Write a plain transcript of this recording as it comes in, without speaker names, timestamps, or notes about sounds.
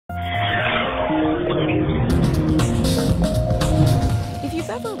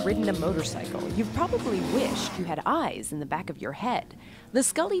ridden a motorcycle, you've probably wished you had eyes in the back of your head. The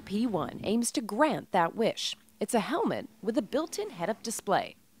Skully P1 aims to grant that wish. It's a helmet with a built-in head-up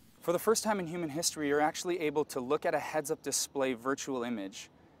display. For the first time in human history, you're actually able to look at a heads-up display virtual image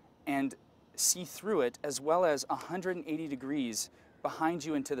and see through it, as well as 180 degrees behind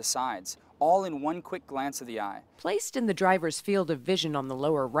you and to the sides, all in one quick glance of the eye. Placed in the driver's field of vision on the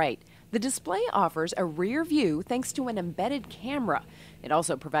lower right, the display offers a rear view thanks to an embedded camera. It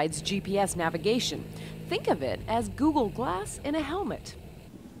also provides GPS navigation. Think of it as Google Glass in a helmet.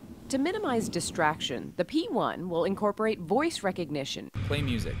 To minimize distraction, the P1 will incorporate voice recognition. Play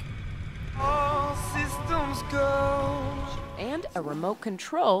music. All systems go. And a remote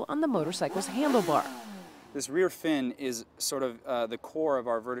control on the motorcycle's handlebar. This rear fin is sort of the core of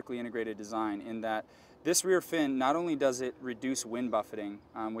our vertically integrated design, in that this rear fin, not only does it reduce wind buffeting,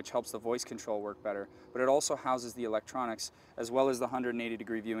 which helps the voice control work better, but it also houses the electronics as well as the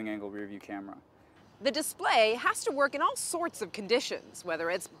 180-degree viewing angle rear view camera. The display has to work in all sorts of conditions,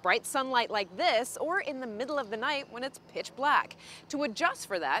 whether it's bright sunlight like this or in the middle of the night when it's pitch black. To adjust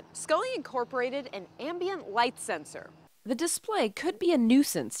for that, Skully incorporated an ambient light sensor. The display could be a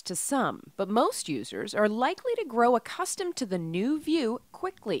nuisance to some, but most users are likely to grow accustomed to the new view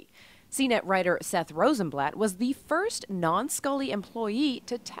quickly. CNET writer Seth Rosenblatt was the first non-Skully employee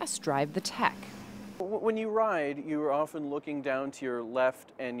to test drive the tech. When you ride, you're often looking down to your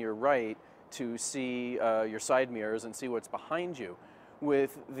left and your right to see your side mirrors and see what's behind you.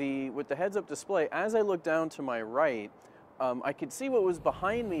 With the heads-up display, as I look down to my right, I could see what was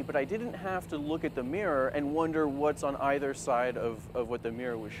behind me, but I didn't have to look at the mirror and wonder what's on either side of what the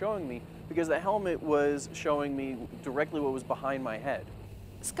mirror was showing me, because the helmet was showing me directly what was behind my head.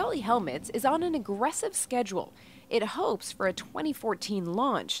 Skully Helmets is on an aggressive schedule. It hopes for a 2014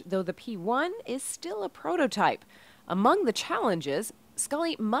 launch, though the P1 is still a prototype. Among the challenges,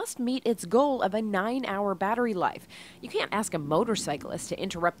 Skully must meet its goal of a 9-hour battery life. You can't ask a motorcyclist to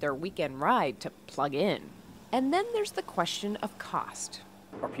interrupt their weekend ride to plug in. And then there's the question of cost.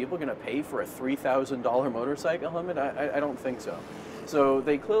 Are people going to pay for a $3,000 motorcycle helmet? I don't think so. So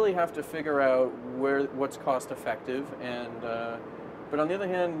they clearly have to figure out what's cost effective, and but on the other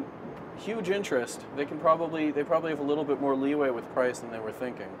hand, huge interest. They probably have a little bit more leeway with price than they were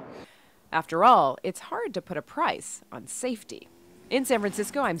thinking. After all, it's hard to put a price on safety. In San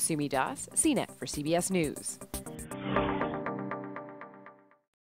Francisco, I'm Sumi Das, CNET for CBS News.